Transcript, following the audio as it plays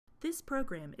This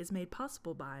program is made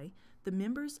possible by the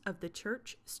members of the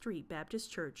Church Street Baptist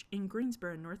Church in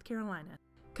Greensboro, North Carolina.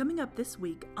 Coming up this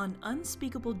week on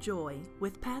Unspeakable Joy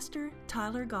with Pastor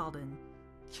Tyler Gaulden.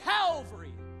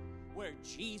 Calvary, where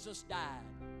Jesus died.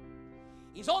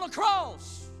 He's on a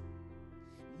cross,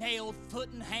 nailed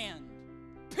foot and hand,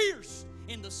 pierced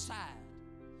in the side,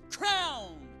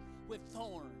 crowned with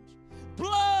thorns,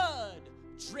 blood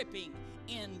dripping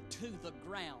into the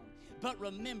ground. But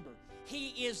remember, He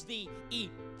is the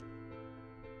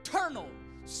eternal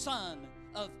Son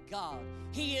of God.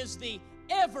 He is the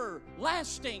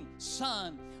everlasting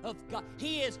Son of God.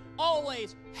 He is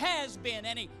always has been,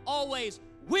 and He always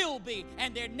will be.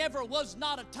 And there never was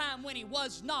not a time when He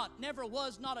was not. Never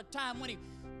was not a time when He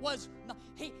was not.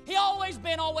 He always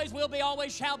been, always will be,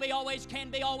 always shall be, always can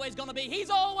be, always going to be. He's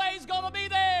always going to be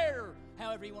there.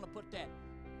 However you want to put that.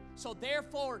 So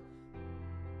therefore,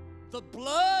 the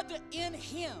blood in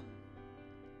Him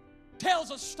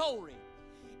tells a story.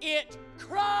 It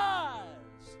cries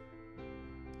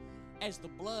as the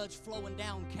blood's flowing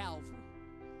down Calvary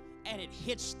and it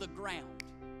hits the ground.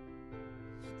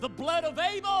 The blood of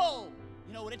Abel,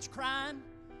 you know what it's crying?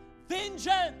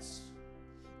 Vengeance,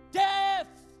 death,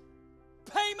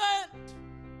 payment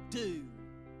due.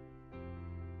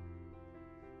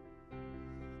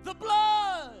 The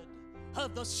blood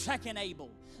of the second Abel,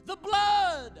 the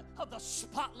blood of the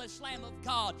spotless Lamb of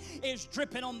God is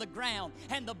dripping on the ground.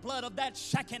 And the blood of that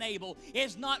second Abel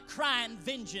is not crying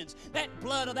vengeance. That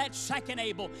blood of that second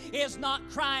Abel is not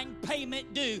crying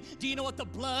payment due. Do you know what the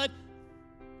blood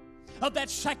of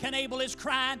that second Abel is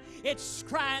crying? It's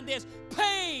crying this: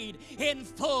 paid in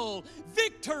full,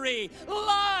 victory,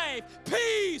 life,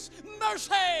 peace,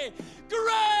 mercy,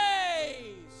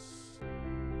 grace.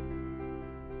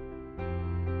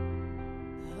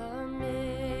 Amazing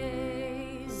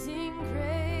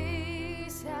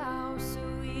grace, how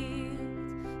sweet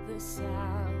the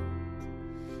sound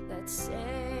that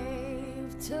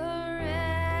saved a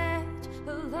wretch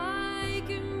like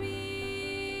me.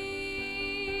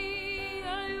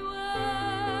 I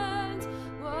once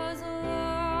was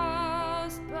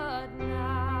lost, but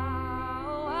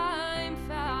now I'm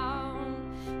found,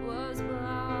 was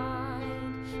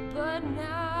blind, but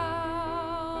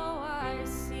now I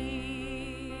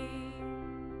see.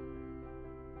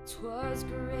 'Twas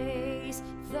grace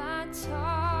that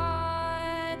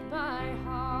taught my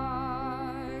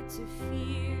heart to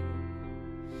fear,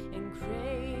 and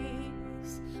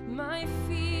grace my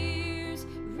fears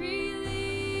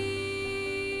relieved.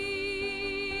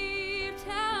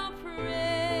 How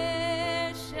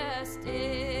precious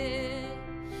did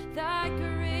that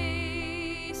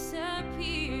grace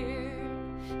appear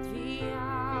the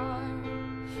hour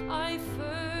I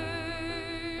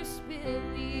first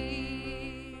believed.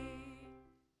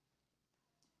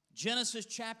 Genesis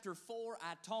chapter 4,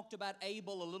 I talked about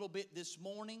Abel a little bit this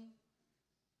morning.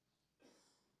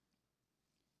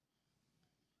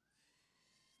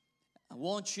 I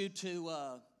want you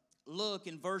to look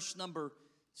in verse number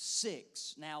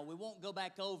 6. Now, we won't go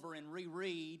back over and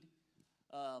reread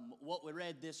what we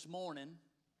read this morning,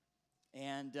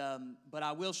 but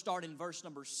I will start in verse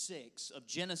number 6 of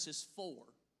Genesis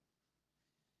 4.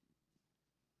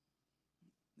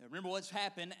 Now, remember what's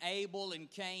happened. Abel and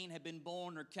Cain have been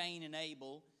born, or Cain and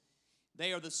Abel.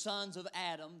 They are the sons of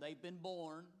Adam. They've been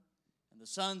born. And the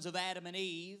sons of Adam and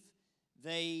Eve,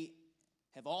 they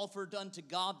have offered unto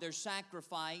God their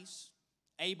sacrifice.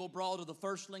 Abel brought of the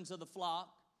firstlings of the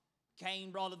flock.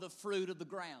 Cain brought of the fruit of the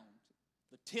ground,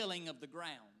 the tilling of the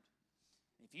ground.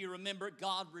 If you remember,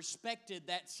 God respected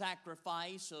that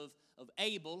sacrifice of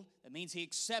Abel. That means He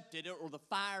accepted it, or the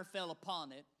fire fell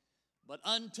upon it. But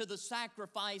unto the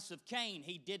sacrifice of Cain,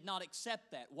 he did not accept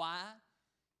that. Why?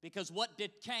 Because what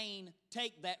did Cain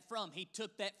take that from? He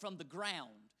took that from the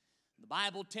ground. The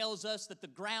Bible tells us that the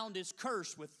ground is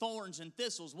cursed with thorns and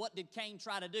thistles. What did Cain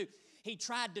try to do? He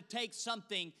tried to take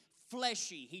something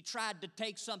fleshy. He tried to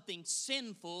take something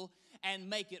sinful and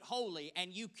make it holy.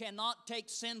 And you cannot take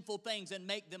sinful things and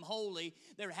make them holy.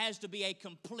 There has to be a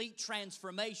complete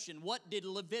transformation. What did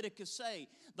Leviticus say?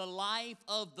 The life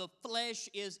of the flesh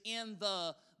is in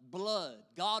the blood.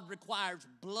 God requires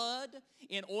blood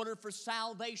in order for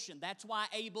salvation. That's why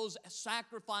Abel's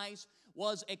sacrifice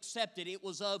was accepted. It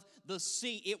was of the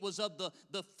seed. It was of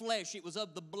the flesh. It was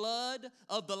of the blood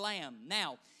of the lamb.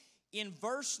 Now, in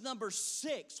verse number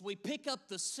 6, we pick up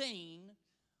the scene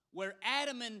where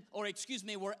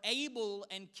where Abel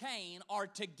and Cain are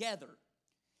together.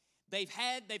 They've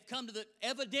come to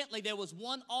evidently there was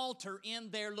one altar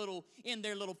in their little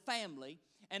family,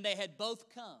 and they had both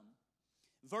come.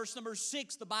 Verse number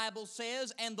 6, the Bible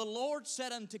says, "And the Lord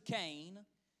said unto Cain,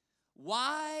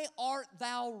 Why art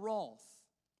thou wroth?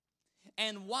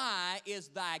 And why is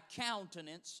thy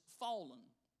countenance fallen?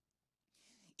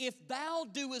 If thou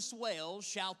doest well,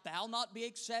 shalt thou not be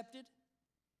accepted?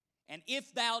 And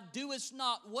if thou doest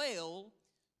not well,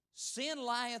 sin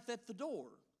lieth at the door.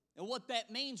 And what that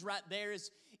means right there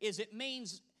is it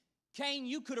means, Cain,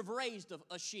 you could have raised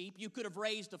a sheep, you could have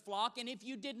raised a flock, and if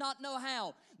you did not know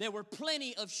how, there were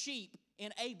plenty of sheep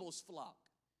in Abel's flock.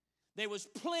 There was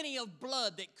plenty of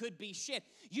blood that could be shed.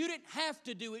 You didn't have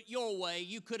to do it your way.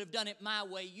 You could have done it my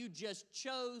way. You just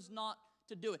chose not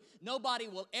to do it. Nobody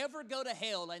will ever go to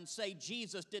hell and say,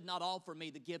 Jesus did not offer me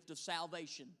the gift of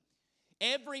salvation.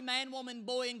 Every man, woman,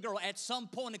 boy, and girl at some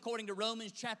point, according to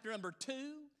Romans chapter number 2,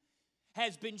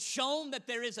 has been shown that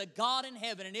there is a God in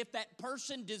heaven. And if that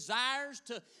person desires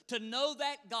to know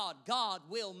that God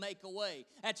will make a way.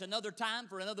 That's another time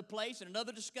for another place and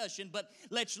another discussion. But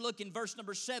let's look in verse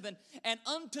number 7. And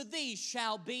unto thee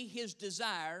shall be his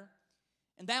desire,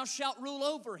 and thou shalt rule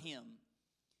over him.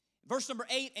 Verse number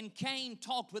 8, and Cain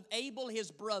talked with Abel his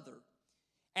brother.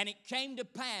 And it came to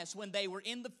pass when they were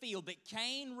in the field that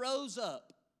Cain rose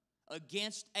up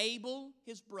against Abel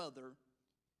his brother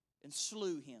and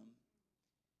slew him.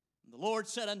 And the Lord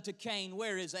said unto Cain,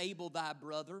 where is Abel thy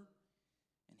brother?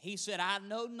 And he said, I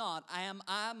know not. Am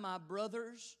I my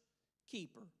brother's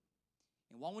keeper?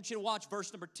 And I want you to watch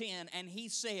verse number 10. And he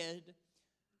said,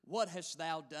 what hast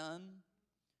thou done?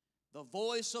 The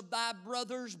voice of thy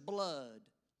brother's blood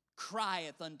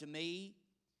crieth unto me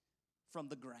from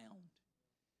the ground.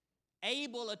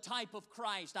 Abel, a type of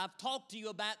Christ. I've talked to you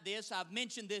about this. I've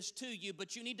mentioned this to you,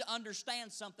 but you need to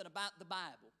understand something about the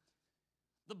Bible.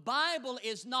 The Bible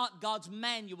is not God's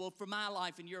manual for my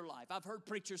life and your life. I've heard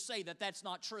preachers say that that's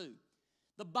not true.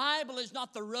 The Bible is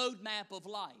not the roadmap of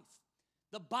life.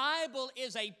 The Bible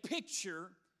is a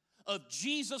picture of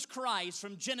Jesus Christ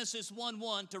from Genesis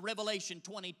 1:1 to Revelation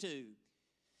 22.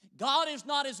 God is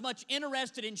not as much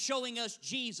interested in showing us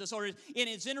Jesus or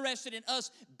is interested in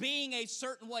us being a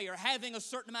certain way or having a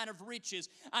certain amount of riches.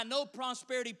 I know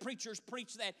prosperity preachers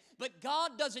preach that, but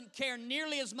God doesn't care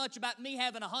nearly as much about me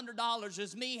having $100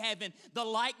 as me having the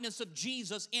likeness of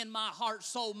Jesus in my heart,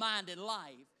 soul, mind, and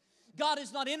life. God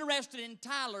is not interested in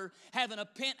Tyler having a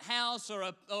penthouse or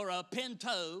a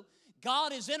Pinto.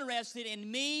 God is interested in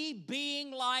me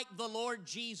being like the Lord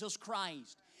Jesus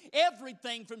Christ.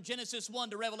 Everything from Genesis 1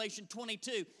 to Revelation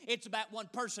 22, it's about one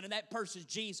person, and that person is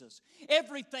Jesus.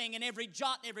 Everything and every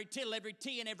jot and every tittle, every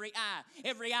T and every I,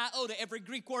 every iota, every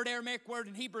Greek word, Aramaic word,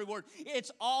 and Hebrew word, it's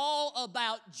all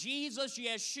about Jesus,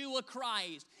 Yeshua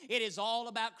Christ. It is all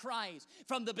about Christ.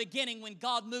 From the beginning, when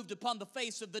God moved upon the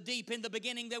face of the deep, in the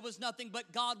beginning there was nothing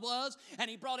but God was, and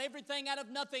He brought everything out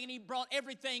of nothing, and He brought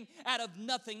everything out of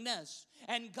nothingness.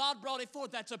 And God brought it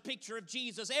forth. That's a picture of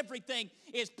Jesus. Everything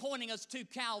is pointing us to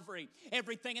Calvary.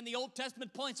 Everything in the Old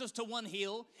Testament points us to one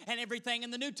hill, and everything in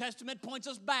the New Testament points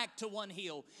us back to one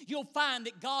hill. You'll find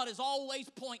that God is always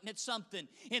pointing at something.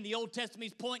 In the Old Testament,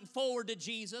 He's pointing forward to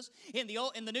Jesus. In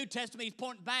the New Testament, He's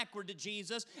pointing backward to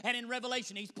Jesus. And in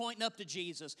Revelation, He's pointing up to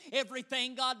Jesus.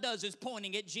 Everything God does is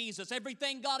pointing at Jesus.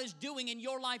 Everything God is doing in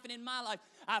your life and in my life.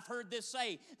 I've heard this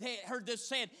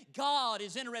said, God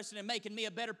is interested in making me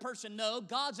a better person. No,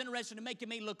 God's interested in making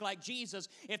me look like Jesus.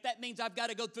 If that means I've got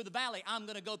to go through the valley, I'm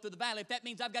going to go through the valley. If that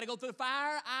means I've got to go through the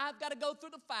fire, I've got to go through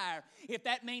the fire. If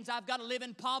that means I've got to live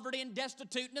in poverty and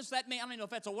destituteness, that means, I don't know if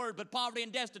that's a word, but poverty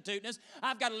and destituteness,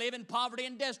 I've got to live in poverty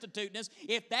and destituteness.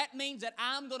 If that means that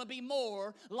I'm going to be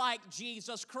more like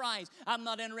Jesus Christ. I'm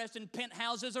not interested in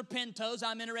penthouses or Pintos.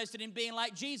 I'm interested in being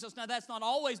like Jesus. Now, that's not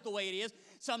always the way it is.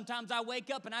 Sometimes I wake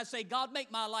up and I say, God,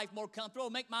 make my life more comfortable,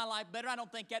 make my life better. I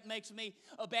don't think that makes me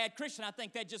a bad Christian. I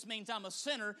think that just means I'm a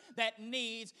sinner that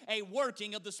needs a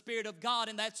working of the Spirit of God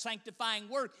in that sanctifying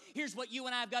work. Here's what you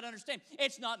and I have got to understand.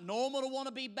 It's not normal to want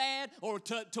to be bad or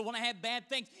to want to have bad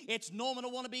things. It's normal to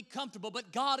want to be comfortable,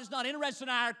 but God is not interested in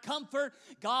our comfort.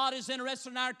 God is interested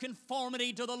in our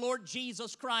conformity to the Lord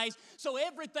Jesus Christ. So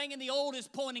everything in the old is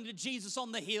pointing to Jesus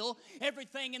on the hill.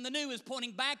 Everything in the new is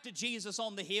pointing back to Jesus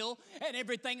on the hill. And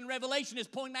everything in Revelation is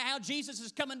pointing to how Jesus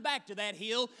is coming back to that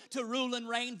hill to rule and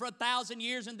reign for 1,000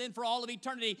 years and then for all of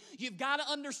eternity. You've got to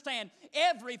understand,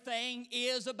 everything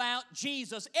is about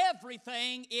Jesus.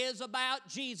 Everything is about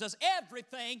Jesus.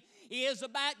 Everything is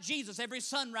about Jesus. Every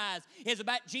sunrise is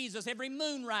about Jesus. Every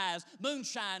moonrise,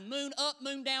 moonshine, moon up,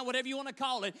 moon down, whatever you want to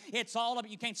call it. It's all about,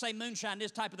 you can't say moonshine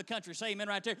this type of the country. Say amen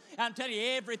right there. I'm telling you,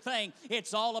 everything,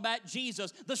 it's all about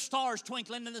Jesus. The stars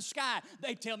twinkling in the sky,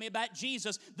 they tell me about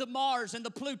Jesus. The Mars and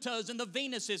the Plutos and the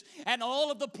Venuses and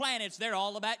all of the planets, they're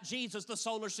all about Jesus. The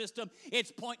solar system,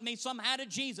 it's pointing me somehow to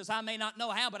Jesus. I may not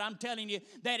know how, but I'm telling you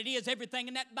that it is. Everything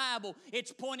in that Bible,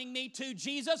 it's pointing me to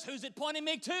Jesus. Who's it pointing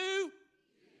me to?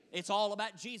 It's all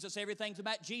about Jesus. Everything's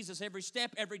about Jesus. Every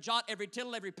step, every jot, every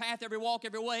tittle, every path, every walk,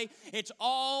 every way. It's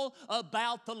all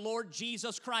about the Lord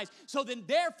Jesus Christ. So then,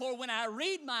 therefore, when I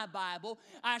read my Bible,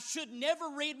 I should never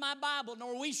read my Bible,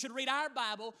 nor we should read our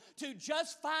Bible to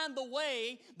just find the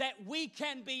way that we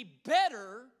can be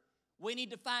better. We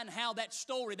need to find how that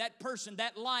story, that person,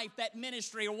 that life, that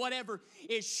ministry, or whatever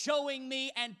is showing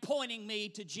me and pointing me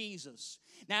to Jesus.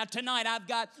 Now, tonight I've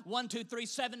got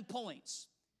 7 points.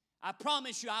 I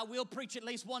promise you I will preach at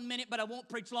least 1 minute, but I won't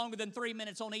preach longer than 3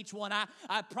 minutes on each one.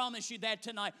 I promise you that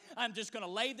tonight. I'm just going to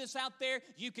lay this out there.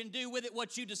 You can do with it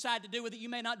what you decide to do with it. You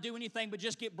may not do anything, but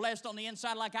just get blessed on the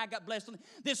inside like I got blessed on the.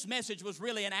 This message was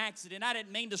really an accident. I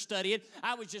didn't mean to study it.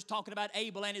 I was just talking about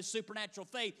Abel and his supernatural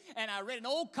faith, and I read an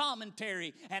old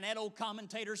commentary, and that old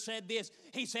commentator said this.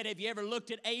 He said, have you ever looked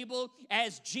at Abel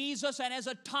as Jesus and as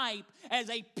a type, as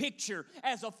a picture,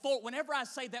 as a form? Whenever I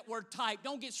say that word type,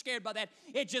 don't get scared by that.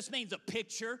 It just means a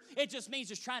picture. It just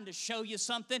means it's trying to show you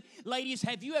something. Ladies,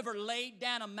 have you ever laid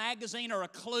down a magazine or a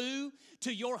clue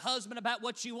to your husband about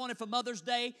what you wanted for Mother's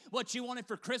Day, what you wanted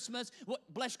for Christmas?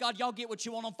 Bless God, y'all get what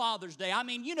you want on Father's Day. I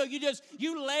mean,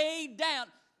 you laid down.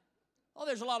 Oh,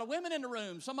 there's a lot of women in the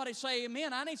room. Somebody say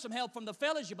amen. I need some help from the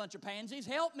fellas, you bunch of pansies.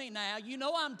 Help me now. You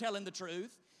know I'm telling the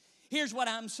truth. Here's what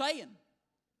I'm saying.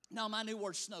 Now, my new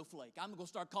word, snowflake. I'm going to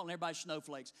start calling everybody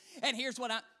snowflakes. And here's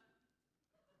what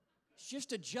it's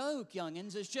just a joke,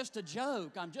 youngins. It's just a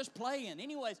joke. I'm just playing.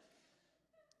 Anyways,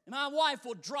 my wife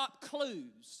will drop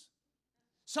clues.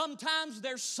 Sometimes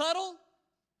they're subtle,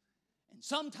 and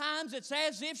sometimes it's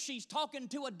as if she's talking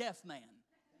to a deaf man.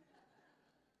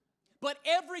 But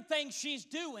everything she's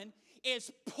doing is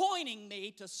pointing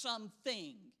me to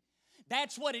something.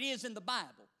 That's what it is in the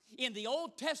Bible. In the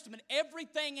Old Testament,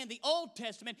 everything in the Old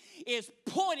Testament is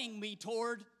pointing me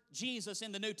toward Jesus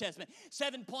in the New Testament.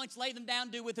 7 points, lay them down,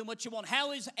 do with them what you want.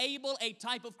 How is Abel a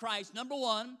type of Christ? Number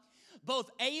one, both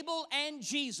Abel and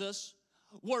Jesus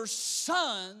were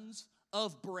sons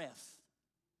of breath.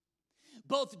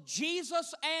 Both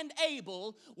Jesus and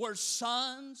Abel were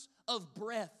sons of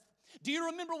breath. Do you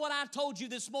remember what I told you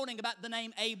this morning about the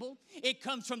name Abel? It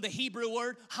comes from the Hebrew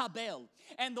word Habel.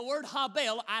 And the word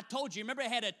Habel, I told you, remember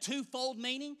it had a twofold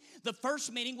meaning? The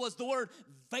first meaning was the word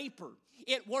vapor.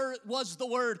 It was the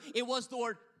word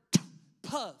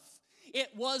puff. It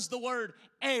was the word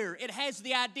air. It has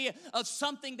the idea of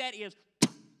something that is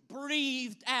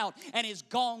breathed out and is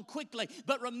gone quickly.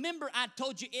 But remember, I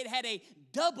told you it had a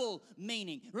double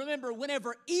meaning. Remember,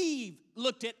 whenever Eve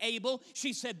looked at Abel,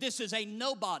 she said, this is a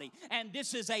nobody, and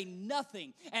this is a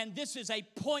nothing, and this is a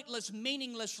pointless,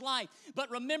 meaningless life.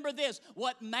 But remember this,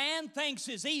 what man thinks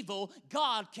is evil,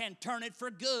 God can turn it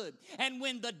for good. And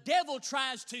when the devil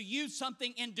tries to use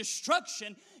something in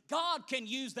destruction, God can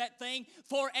use that thing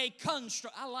for a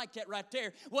construct. I like that right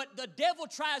there. What the devil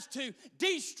tries to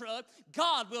destruct,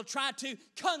 God will try to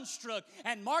construct.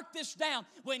 And mark this down.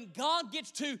 When God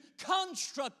gets to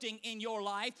constructing in your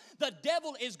life, the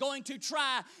devil is going to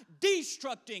try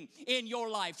destructing in your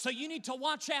life. So you need to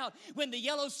watch out when the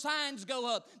yellow signs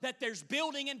go up that there's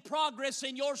building in progress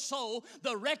in your soul.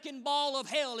 The wrecking ball of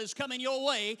hell is coming your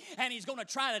way, and he's going to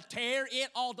try to tear it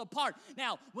all apart.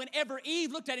 Now, whenever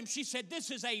Eve looked at him, she said,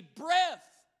 this is a breath,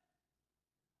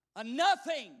 a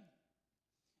nothing.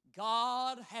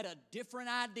 God had a different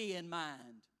idea in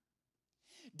mind.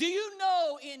 Do you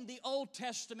know in the Old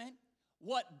Testament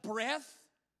what breath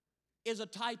is a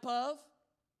type of?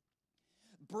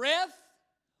 Breath,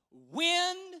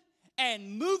 wind,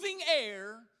 and moving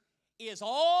air is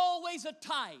always a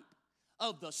type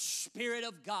of the Spirit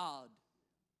of God.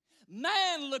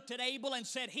 Man looked at Abel and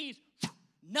said, he's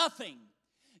nothing.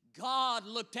 God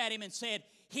looked at him and said,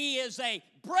 he is a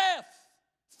breath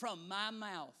from my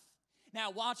mouth. Now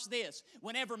watch this.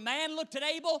 Whenever man looked at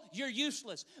Abel, you're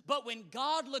useless. But when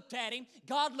God looked at him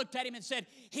and said,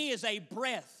 he is a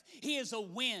breath. He is a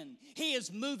wind. He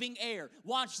is moving air.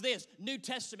 Watch this. New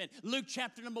Testament, Luke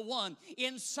chapter number 1.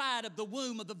 Inside of the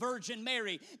womb of the Virgin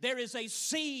Mary, there is a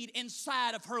seed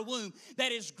inside of her womb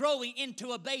that is growing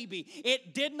into a baby.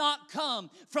 It did not come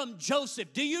from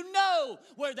Joseph. Do you know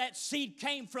where that seed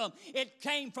came from? It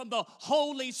came from the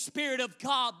Holy Spirit of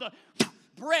God, the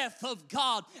breath of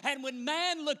God. And when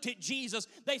man looked at Jesus,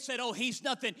 they said, oh, he's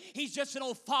nothing. He's just an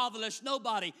old fatherless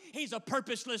nobody. He's a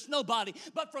purposeless nobody.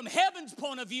 But from heaven's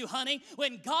point of view, honey,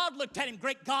 when God looked at him,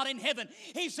 great God in heaven,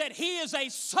 he said, he is a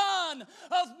son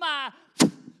of my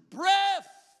breath.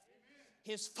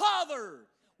 His father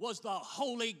was the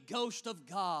Holy Ghost of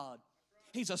God.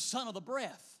 He's a son of the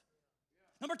breath.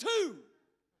 Number two,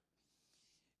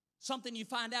 something you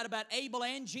find out about Abel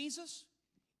and Jesus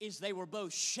is they were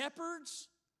both shepherds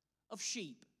of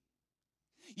sheep.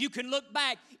 You can look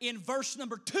back in verse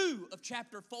number 2 of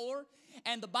chapter 4,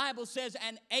 and the Bible says,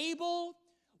 and Abel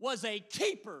was a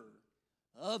keeper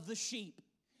of the sheep.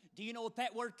 Do you know what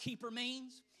that word keeper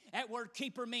means? That word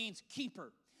keeper means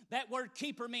keeper. That word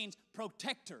keeper means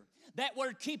protector. That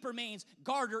word keeper means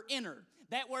guarder inner.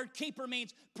 That word keeper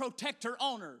means protector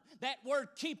owner. That word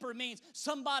keeper means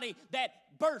somebody that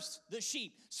births the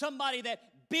sheep, somebody that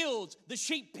builds the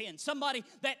sheep pen, somebody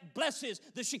that blesses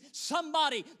the sheep,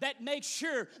 somebody that makes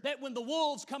sure that when the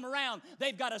wolves come around,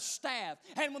 they've got a staff,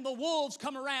 and when the wolves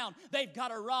come around, they've got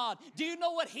a rod. Do you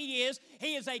know what he is?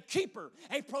 He is a keeper,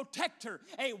 a protector,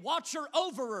 a watcher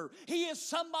overer. He is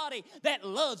somebody that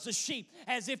loves the sheep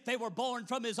as if they were born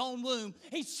from his own womb.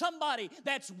 He's somebody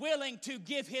that's willing to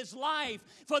give his life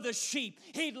for the sheep.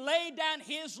 He'd lay down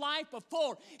his life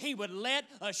before he would let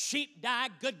a sheep die.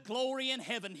 Good glory in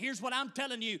heaven. Here's what I'm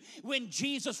telling you. When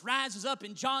Jesus rises up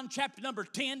in John chapter number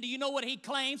 10, do you know what he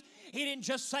claims? He didn't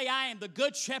just say, I am the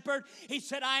good shepherd. He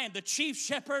said, I am the chief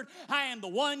shepherd. I am the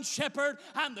one shepherd.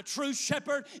 I'm the true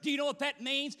shepherd. Do you know what that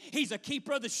means? He's a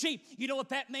keeper of the sheep. You know what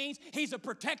that means? He's a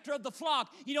protector of the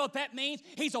flock. You know what that means?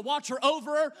 He's a watcher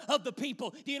over of the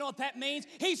people. Do you know what that means?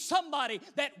 He's somebody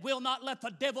that will not let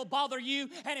the devil bother you.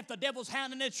 And if the devil's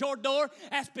hounding at your door,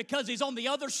 that's because he's on the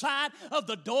other side of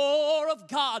the door of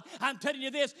God. I'm telling you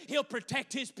this, he'll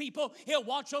protect his people. He'll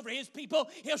watch over his people.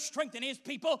 He'll strengthen his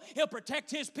people. He'll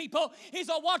protect his people. He's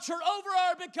a watcher over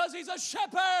her because he's a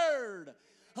shepherd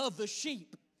of the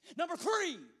sheep. Number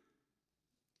 3,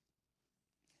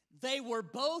 they were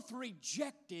both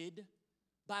rejected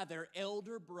by their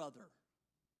elder brother.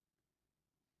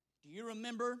 Do you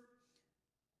remember?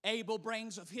 Abel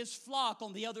brings of his flock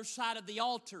on the other side of the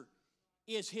altar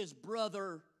is his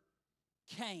brother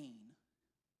Cain.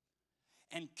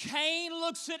 And Cain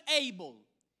looks at Abel,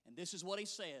 and this is what he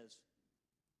says.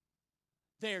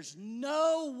 There's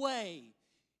no way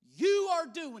you are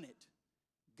doing it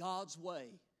God's way.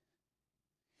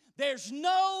 There's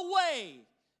no way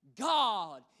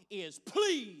God is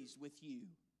pleased with you.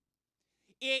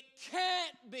 It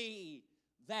can't be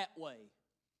that way.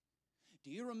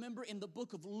 Do you remember in the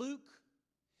book of Luke,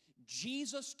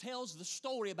 Jesus tells the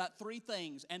story about 3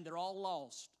 things, and they're all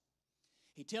lost.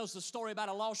 He tells the story about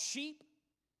a lost sheep,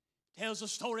 tells the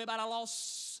story about a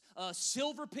lost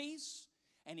silver piece,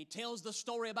 and he tells the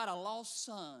story about a lost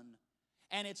son,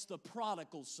 and it's the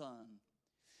prodigal son.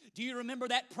 Do you remember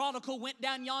that prodigal went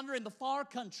down yonder in the far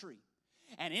country?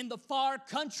 And in the far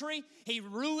country, he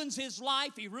ruins his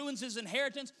life, he ruins his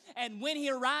inheritance, and when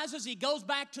he arises, he goes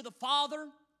back to the father,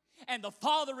 and the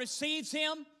father receives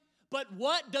him. But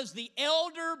what does the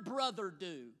elder brother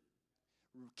do?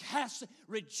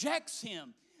 Rejects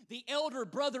him. The elder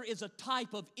brother is a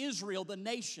type of Israel, the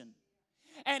nation.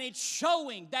 And it's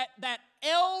showing that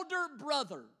elder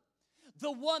brother,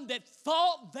 the one that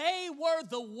thought they were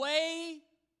the way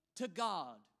to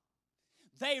God,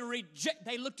 they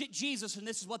looked at Jesus, and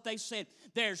this is what they said.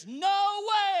 There's no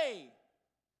way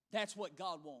that's what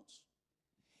God wants.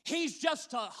 He's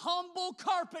just a humble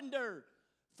carpenter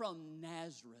from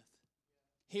Nazareth.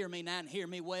 Hear me now and hear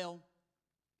me well.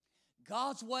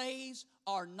 God's ways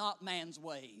are not man's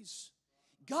ways.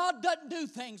 God doesn't do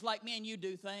things like me and you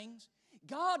do things.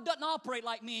 God doesn't operate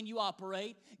like me and you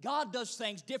operate. God does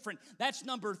things different. That's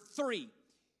number 3.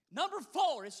 Number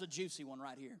 4, it's a juicy one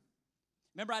right here.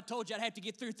 Remember I told you I'd have to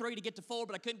get through 3 to get to 4,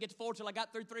 but I couldn't get to 4 till I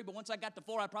got through 3. But once I got to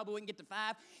 4, I probably wouldn't get to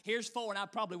 5. Here's 4, and I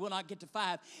probably will not get to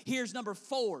 5. Here's number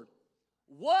 4.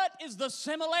 What is the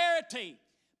similarity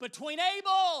between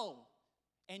Abel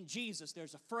and Jesus?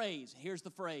 There's a phrase. Here's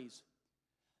the phrase.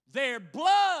 Their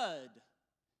blood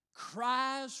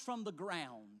cries from the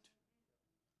ground.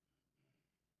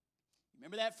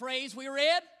 Remember that phrase we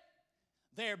read?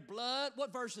 Their blood,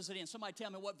 what verse is it in? Somebody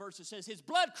tell me what verse it says. His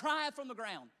blood crieth from the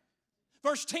ground.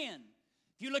 Verse 10.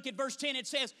 If you look at verse 10, it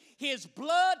says, his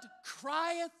blood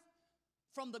crieth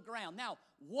from the ground. Now,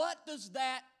 what does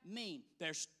that mean?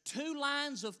 There's 2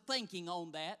 lines of thinking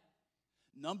on that.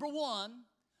 Number 1,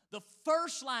 the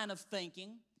first line of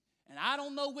thinking, and I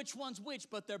don't know which one's which,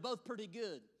 but they're both pretty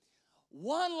good.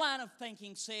 One line of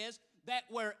thinking says that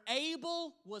where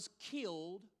Abel was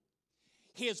killed,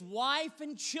 his wife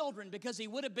and children, because he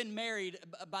would have been married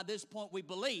by this point, we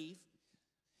believe,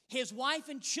 his wife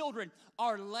and children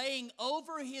are laying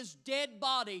over his dead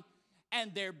body,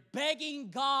 and they're begging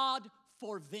God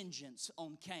for vengeance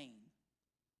on Cain.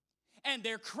 And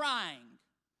they're crying.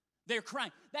 They're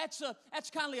crying. That's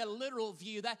kind of a literal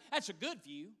view. That's a good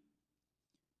view.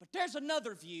 But there's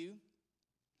another view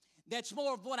that's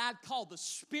more of what I'd call the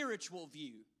spiritual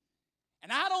view.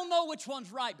 And I don't know which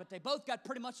one's right, but they both got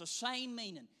pretty much the same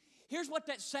meaning. Here's what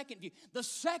that second view. The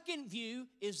second view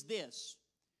is this.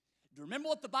 Do you remember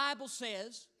what the Bible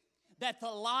says? That the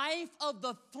life of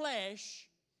the flesh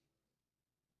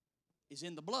is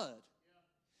in the blood.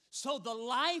 So the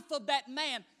life of that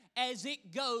man, as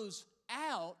it goes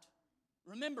out,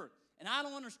 remember, and I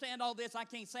don't understand all this. I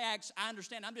can't say I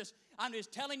understand. I'm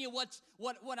just telling you what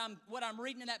I'm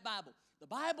reading in that Bible. The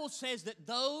Bible says that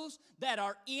those that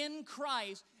are in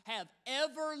Christ have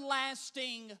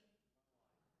everlasting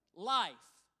life.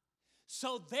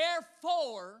 So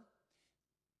therefore,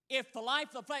 if the life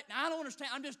of the flesh, now I don't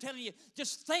understand, I'm just telling you,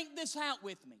 just think this out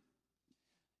with me.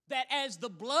 That as the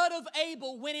blood of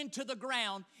Abel went into the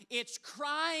ground, it's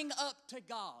crying up to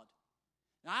God.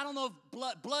 Now, I don't know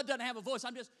if blood doesn't have a voice.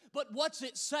 But what's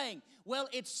it saying? Well,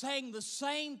 it's saying the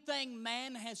same thing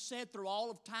man has said through all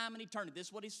of time and eternity. This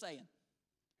is what he's saying.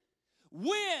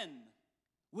 When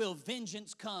will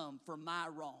vengeance come for my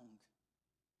wrong?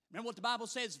 Remember what the Bible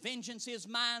says? Vengeance is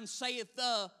mine, saith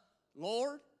the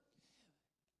Lord.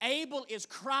 Abel is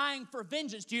crying for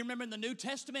vengeance. Do you remember in the New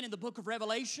Testament, in the book of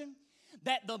Revelation,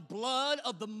 that the blood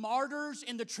of the martyrs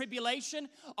in the tribulation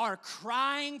are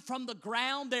crying from the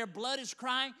ground? Their blood is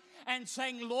crying and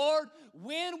saying, Lord,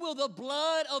 when will the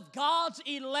blood of God's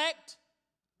elect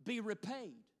be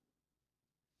repaid?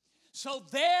 So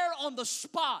there on the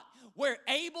spot where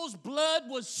Abel's blood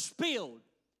was spilled,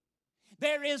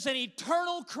 there is an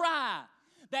eternal cry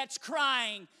that's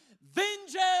crying,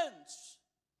 vengeance,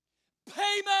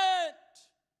 payment,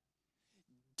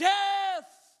 death.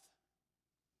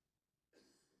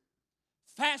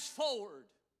 Fast forward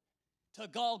to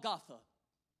Golgotha,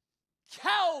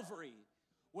 Calvary,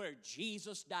 where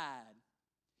Jesus died.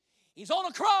 He's on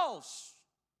a cross,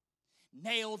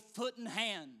 nailed foot and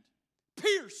hand,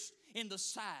 pierced in the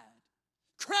side,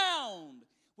 crowned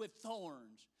with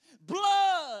thorns,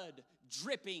 blood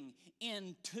dripping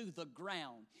into the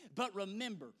ground. But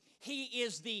remember, he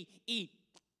is the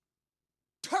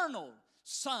eternal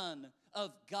Son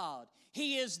of God.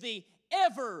 He is the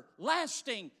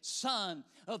everlasting Son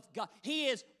of God. He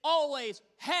is always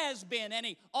has been, and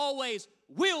he always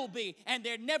will be. And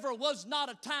there never was not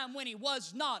a time when he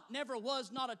was not. Never was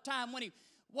not a time when he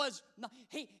was not.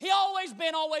 He always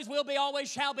been, always will be, always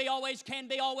shall be, always can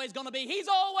be, always going to be. He's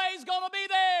always going to be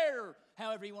there.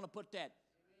 However you want to put that.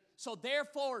 So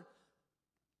therefore,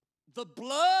 the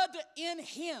blood in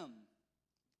him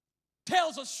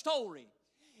tells a story.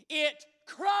 It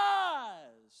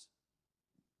cries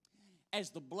as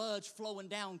the blood's flowing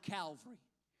down Calvary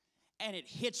and it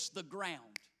hits the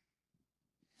ground.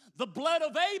 The blood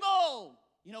of Abel,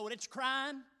 you know what it's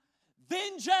crying?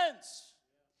 Vengeance,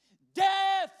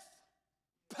 death,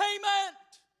 payment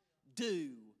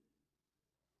due.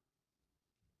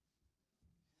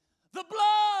 The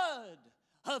blood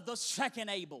of the second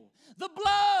Abel, the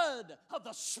blood of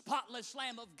the spotless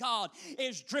Lamb of God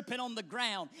is dripping on the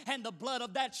ground, and the blood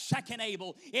of that second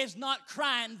Abel is not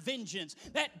crying vengeance.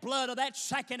 That blood of that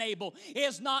second Abel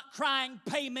is not crying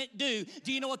payment due.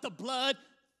 Do you know what the blood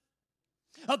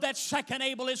of that second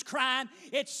Abel is crying?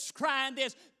 It's crying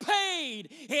this: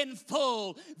 paid in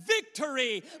full,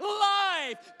 victory,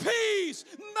 life, peace,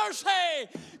 mercy,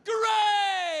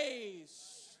 grace.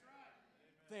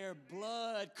 Their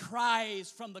blood cries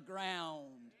from the ground.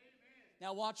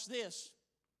 Now watch this.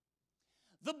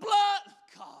 The blood,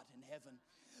 God in heaven,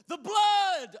 the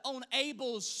blood on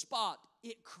Abel's spot,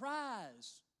 it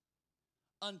cries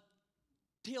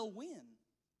until when?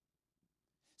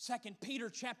 2 Peter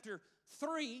chapter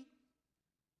 3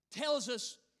 tells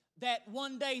us that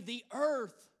one day the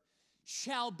earth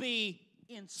shall be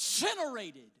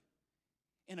incinerated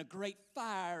in a great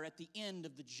fire at the end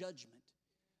of the judgment.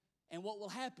 And what will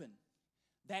happen?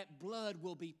 That blood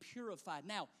will be purified.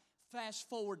 Now, fast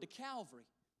forward to Calvary.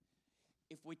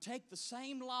 If we take the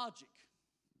same logic,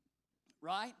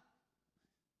 right?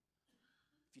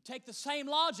 If you take the same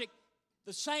logic,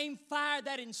 the same fire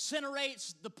that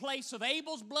incinerates the place of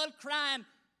Abel's blood crying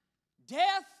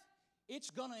death, it's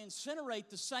going to incinerate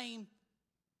the same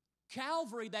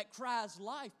Calvary that cries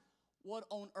life. What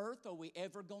on earth are we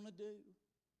ever going to do?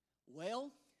 Well,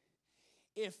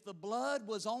 if the blood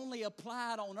was only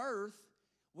applied on earth,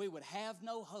 we would have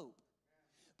no hope.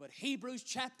 But Hebrews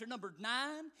chapter number 9,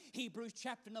 Hebrews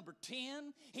chapter number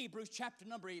 10, Hebrews chapter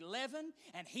number 11,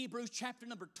 and Hebrews chapter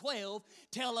number 12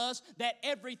 tell us that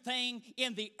everything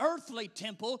in the earthly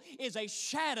temple is a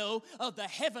shadow of the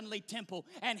heavenly temple.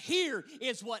 And here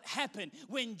is what happened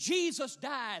when Jesus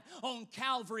died on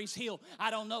Calvary's hill.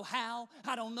 I don't know how,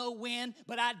 I don't know when,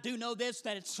 but I do know this,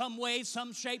 that in some way,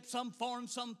 some shape, some form,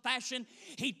 some fashion,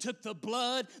 He took the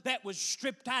blood that was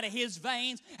stripped out of His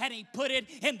veins and He put it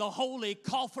in the holy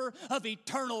coffer of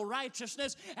eternal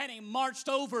righteousness, and He marched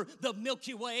over the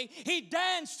Milky Way. He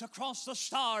danced across the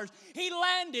stars. He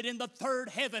landed in the third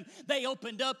heaven. They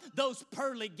opened up those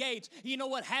pearly gates. You know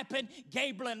what happened?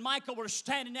 Gabriel and Michael were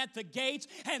standing at the gates,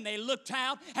 and they looked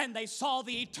out and they saw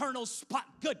the eternal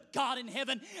good God in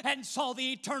heaven, and saw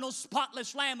the eternal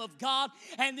spotless Lamb of God.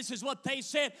 And this is what they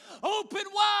said: "Open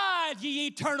wide, ye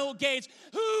eternal gates.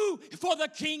 Who for the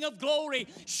King of glory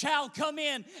shall come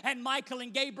in?" And Michael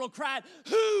and Gabriel cried,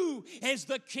 "Who is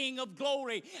the King of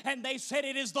glory?" And they said,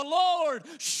 "It is the Lord,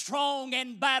 strong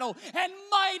in battle and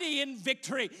mighty in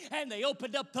victory." And they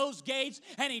opened up those gates,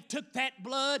 and He took that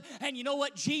blood, and you know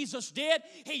what Jesus did?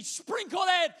 He sprinkled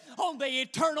it on the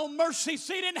eternal mercy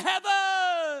seat in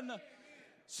heaven.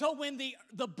 So when the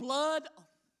blood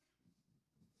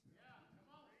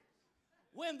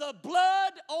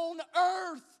on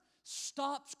earth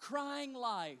stops crying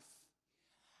life,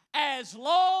 as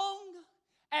long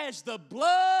as the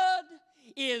blood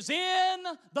is in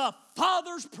the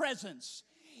Father's presence,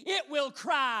 it will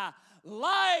cry,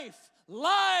 "Life,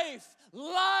 life,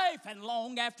 life." And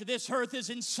long after this earth is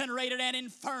incinerated and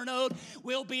infernoed,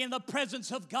 we'll be in the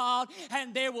presence of God,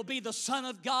 and there will be the Son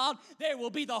of God, there will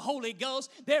be the Holy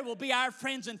Ghost, there will be our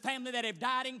friends and family that have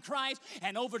died in Christ,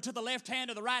 and over to the left hand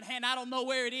or the right hand, I don't know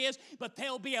where it is, but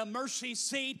there'll be a mercy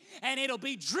seat, and it'll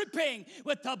be dripping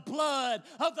with the blood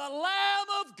of the Lamb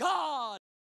of God.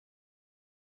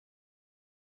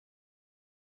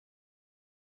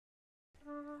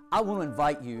 I want to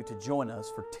invite you to join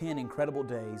us for 10 incredible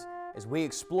days as we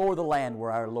explore the land where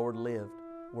our Lord lived,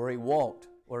 where He walked,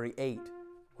 where He ate,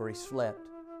 where He slept,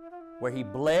 where He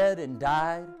bled and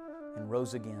died and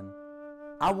rose again.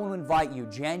 I want to invite you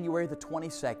January the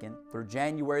 22nd through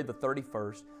January the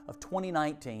 31st of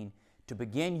 2019 to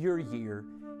begin your year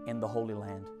in the Holy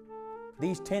Land.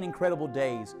 These 10 incredible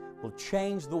days will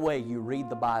change the way you read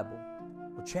the Bible,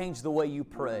 will change the way you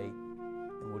pray,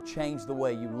 and will change the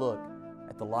way you look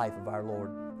at the life of our Lord.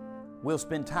 We'll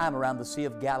spend time around the Sea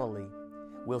of Galilee.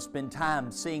 We'll spend time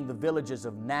seeing the villages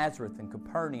of Nazareth and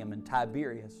Capernaum and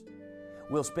Tiberias.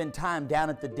 We'll spend time down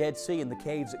at the Dead Sea and the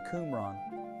caves at Qumran.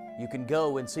 You can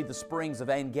go and see the springs of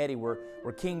En-Gedi where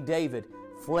King David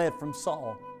fled from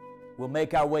Saul. We'll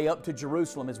make our way up to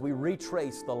Jerusalem as we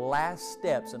retrace the last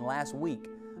steps and last week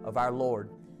of our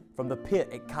Lord, from the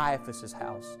pit at Caiaphas'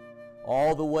 house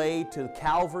all the way to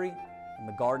Calvary and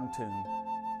the garden tomb.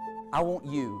 I want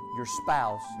you, your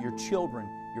spouse, your children,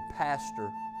 your pastor,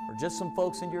 or just some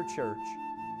folks in your church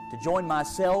to join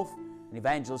myself and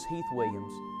Evangelist Heath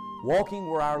Williams, walking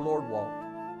where our Lord walked,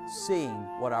 seeing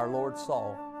what our Lord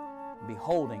saw, and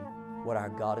beholding what our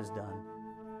God has done.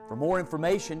 For more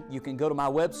information, you can go to my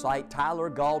website,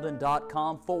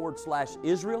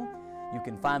 tylergaulden.com/Israel. You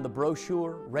can find the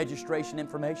brochure, registration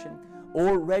information,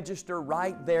 or register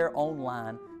right there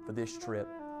online for this trip.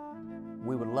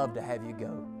 We would love to have you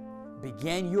go.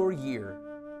 Begin your year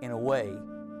in a way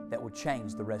that will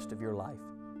change the rest of your life.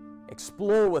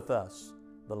 Explore with us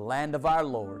the land of our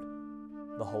Lord,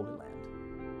 the Holy Land.